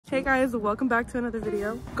Hey guys, welcome back to another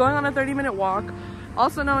video. Going on a 30-minute walk,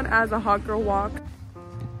 also known as a hot girl walk.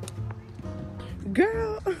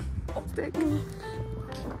 Girl, stick. So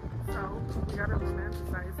we gotta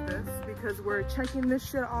romanticize this because we're checking this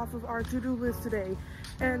shit off of our to-do list today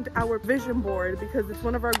and our vision board, because it's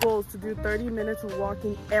one of our goals to do 30 minutes of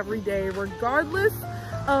walking every day, regardless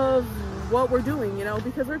of what we're doing, you know,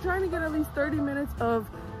 because we're trying to get at least 30 minutes of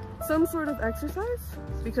some sort of exercise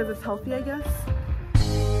because it's healthy, I guess.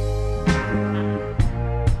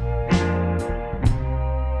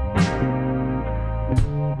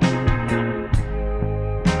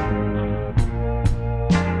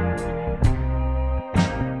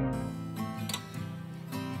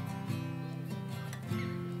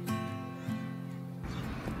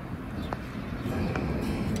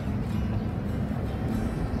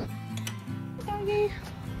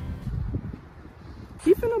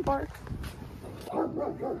 He finna bark.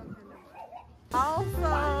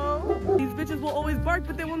 Also, these bitches will always bark,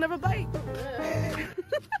 but they will never bite.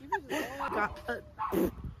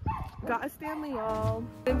 Got a Stanley, y'all.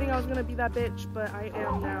 Didn't think I was gonna be that bitch, but I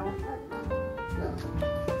am now.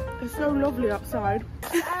 It's so lovely outside.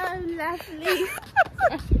 Oh, lovely.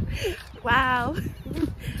 Wow.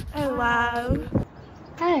 Oh, wow.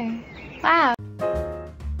 Oh, wow.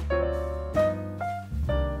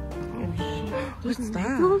 What's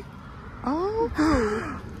that?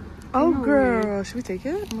 Oh. Oh, girl. Should we take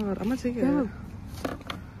it? Oh my god, I'm gonna take it. Yeah.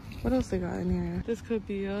 What else they got in here? This could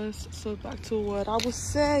be us. So back to what I was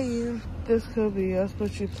saying. This could be us,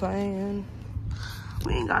 but you playing.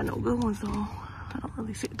 We ain't got no good ones though. I don't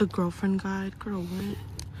really see the girlfriend guide. Girl, what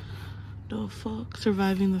the fuck?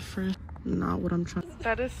 Surviving the first. Not what I'm trying.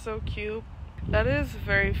 That is so cute. That is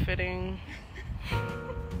very fitting.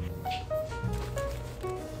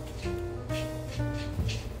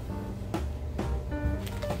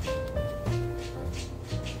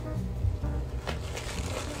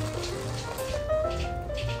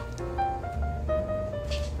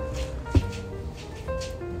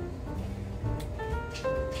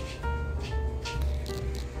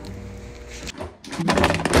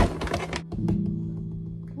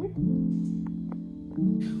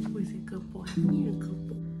 Good boy. You're a good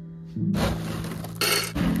boy.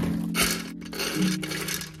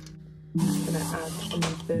 I'm gonna add some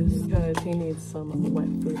of this because he needs some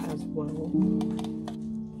wet food as well.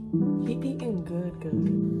 He eating good.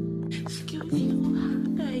 Excuse you,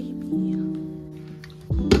 baby.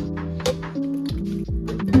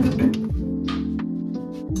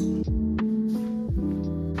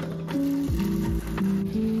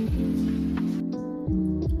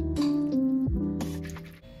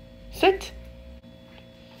 Sit.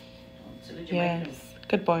 Yes.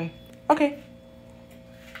 Good boy. Okay.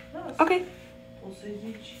 Okay.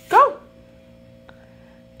 Go.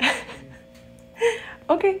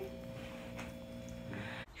 Okay.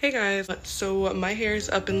 Hey guys. So my hair is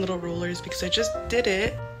up in little rollers because I just did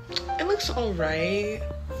it. It looks alright.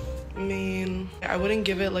 I mean, I wouldn't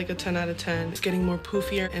give it like a 10 out of 10. It's getting more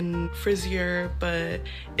poofier and frizzier, but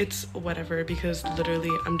it's whatever because literally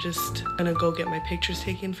I'm just gonna go get my pictures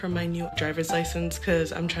taken for my new driver's license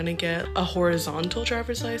because I'm trying to get a horizontal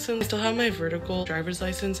driver's license. I still have my vertical driver's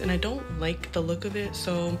license and I don't like the look of it,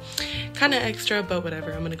 so kind of extra, but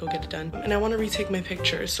whatever. I'm gonna go get it done. And I want to retake my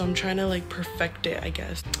pictures, so I'm trying to like perfect it, I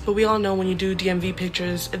guess. But we all know when you do DMV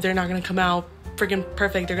pictures, they're not gonna come out freaking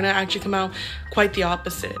perfect. They're gonna actually come out quite the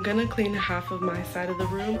opposite. I'm gonna clean half of my side of the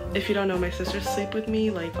room. If you don't know, my sisters sleep with me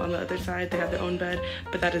like on the other side. They have their own bed,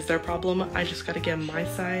 but that is their problem. I just gotta get my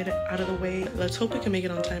side out of the way. Let's hope we can make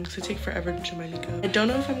it on time because it takes forever to do my makeup. I don't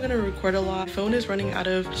know if I'm gonna record a lot. My phone is running out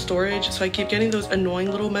of storage, so I keep getting those annoying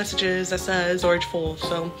little messages that says storage full.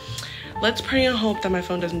 So let's pray and hope that my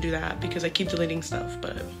phone doesn't do that because I keep deleting stuff,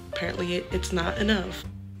 but apparently it's not enough.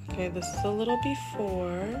 Okay, this is a little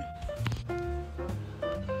before.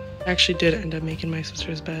 I actually did end up making my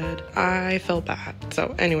sister's bed. I felt bad.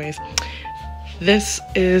 So anyways, this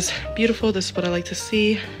is beautiful. This is what I like to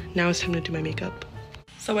see. Now it's time to do my makeup.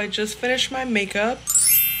 So I just finished my makeup.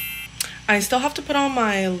 I still have to put on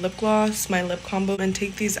my lip gloss, my lip combo, and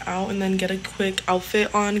take these out and then get a quick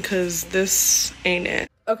outfit on because this ain't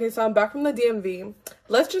it. Okay, so I'm back from the DMV.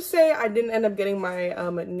 Let's just say I didn't end up getting my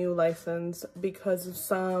new license because of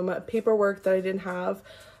some paperwork that I didn't have.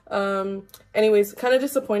 Anyways, kind of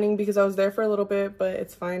disappointing because I was there for a little bit, but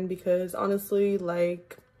it's fine because honestly,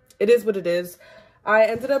 like, it is what it is. I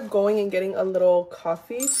ended up going and getting a little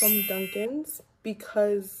coffee from Dunkin's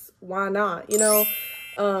because why not, you know?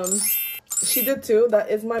 She did too. That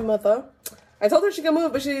is my mother. I told her she can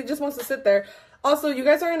move, but she just wants to sit there. Also, you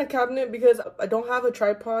guys are in a cabinet because I don't have a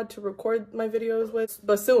tripod to record my videos with,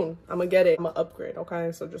 but soon I'm gonna get it. I'm gonna upgrade,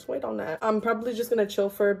 okay? So just wait on that. I'm probably just gonna chill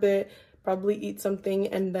for a bit, probably eat something,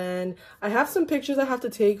 and then I have some pictures I have to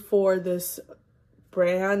take for this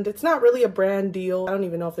brand. It's not really a brand deal. I don't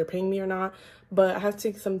even know if they're paying me or not, but I have to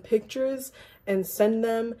take some pictures and send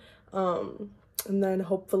them, and then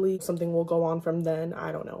hopefully something will go on from then.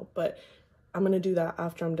 I don't know, but I'm gonna do that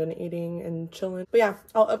after I'm done eating and chilling. But yeah,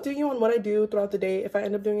 I'll update you on what I do throughout the day if I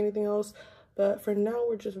end up doing anything else, but for now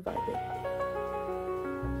we're just vibing.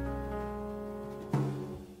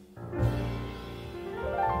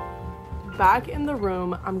 Back in the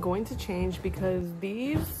room, I'm going to change because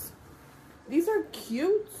these are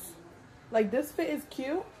cute. Like, this fit is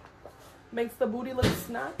cute, makes the booty look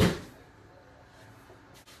snatched.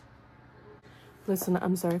 Listen,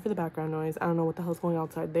 I'm sorry for the background noise. I don't know what the hell's going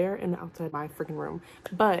outside there and outside my freaking room.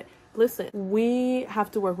 But listen, we have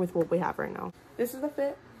to work with what we have right now. This is the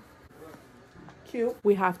fit. Cute.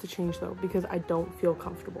 We have to change though because I don't feel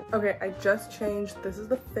comfortable. Okay, I just changed. This is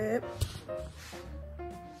the fit.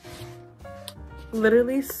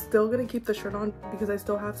 Literally still gonna keep the shirt on because I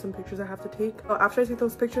still have some pictures I have to take. After I take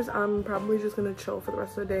those pictures, I'm probably just gonna chill for the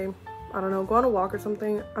rest of the day. I don't know, go on a walk or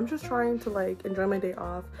something. I'm just trying to like enjoy my day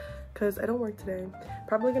off because I don't work today.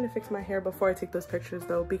 Probably gonna fix my hair before I take those pictures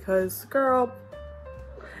though, because girl,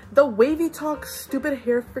 the wavy talk stupid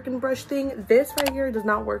hair freaking brush thing, this right here does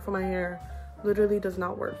not work for my hair. Literally does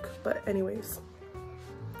not work. But anyways,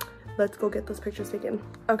 let's go get those pictures taken.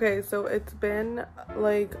 Okay, so it's been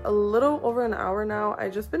like a little over an hour now. I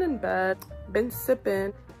just been in bed, been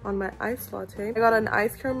sipping on my iced latte. I got an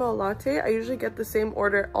iced caramel latte. I usually get the same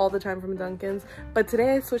order all the time from Dunkin's, but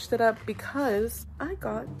today I switched it up because I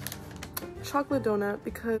got chocolate donut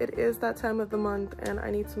because it is that time of the month and I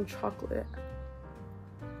need some chocolate.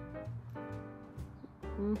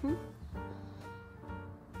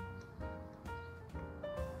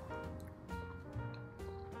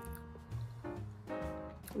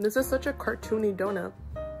 This is such a cartoony donut.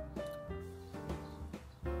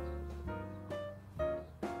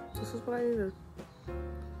 This is what I needed.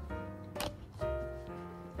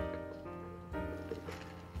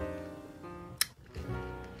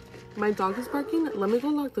 My dog is barking. Let me go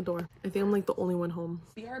lock the door. I think I'm like the only one home.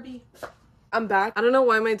 BRB. I'm back. I don't know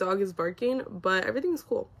why my dog is barking, but everything's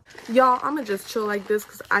cool. Y'all, I'm gonna just chill like this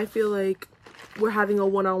because I feel like we're having a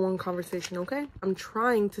one-on-one conversation, okay? I'm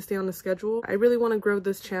trying to stay on the schedule. I really want to grow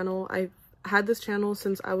this channel. I've had this channel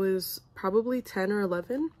since I was probably 10 or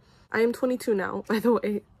 11. I am 22 now, by the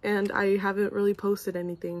way, and I haven't really posted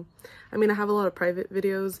anything. I mean, I have a lot of private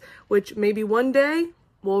videos, which maybe one day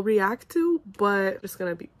we'll react to, but it's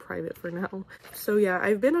gonna be private for now. So yeah,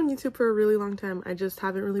 I've been on YouTube for a really long time. I just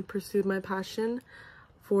haven't really pursued my passion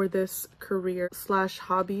for this career slash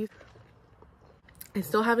hobby. I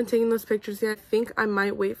still haven't taken those pictures yet. I think I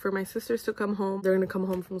might wait for my sisters to come home. They're gonna come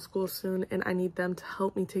home from school soon and I need them to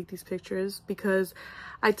help me take these pictures because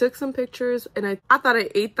I took some pictures and I thought I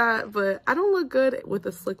ate that, but I don't look good with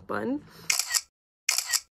a slick bun.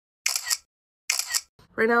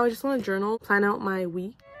 Right now, I just want to journal, plan out my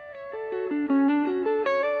week.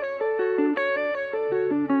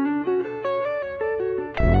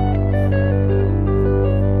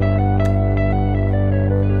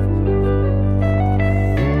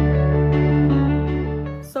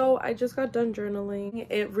 So I just got done journaling.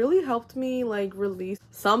 It really helped me like release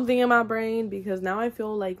something in my brain because now I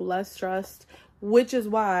feel like less stressed, which is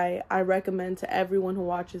why I recommend to everyone who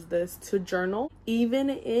watches this to journal. Even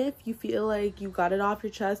if you feel like you got it off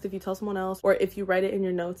your chest, if you tell someone else, or if you write it in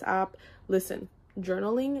your notes app, listen,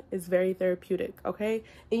 journaling is very therapeutic, okay?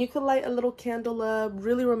 And you could light a little candle up,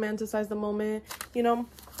 really romanticize the moment, you know?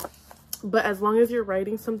 But as long as you're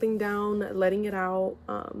writing something down, letting it out,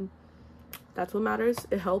 that's what matters.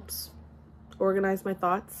 It helps organize my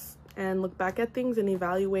thoughts and look back at things and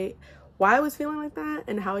evaluate why I was feeling like that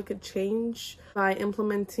and how I could change by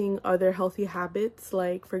implementing other healthy habits,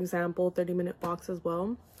 like for example 30-minute walks as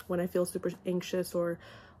well when I feel super anxious or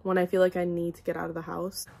when I feel like I need to get out of the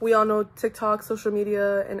house. We all know TikTok, social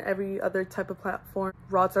media, and every other type of platform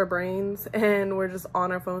rots our brains and we're just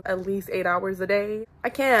on our phones at least 8 hours a day. I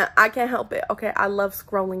can't help it, okay? I love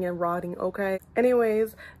scrolling and rotting, okay?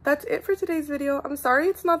 Anyways, that's it for today's video. I'm sorry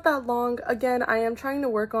it's not that long. Again, I am trying to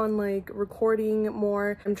work on like recording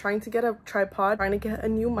more. I'm trying to get a tripod, trying to get a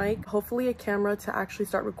new mic, hopefully a camera to actually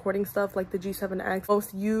start recording stuff like the G7X,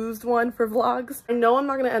 most used one for vlogs. I know I'm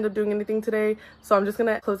not gonna end up doing anything today, so I'm just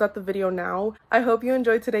gonna clip close out the video now. I hope you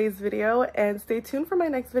enjoyed today's video and stay tuned for my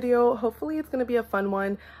next video. Hopefully it's going to be a fun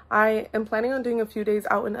one. I am planning on doing a few days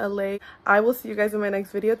out in LA. I will see you guys in my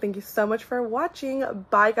next video. Thank you so much for watching.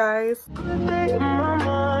 Bye guys.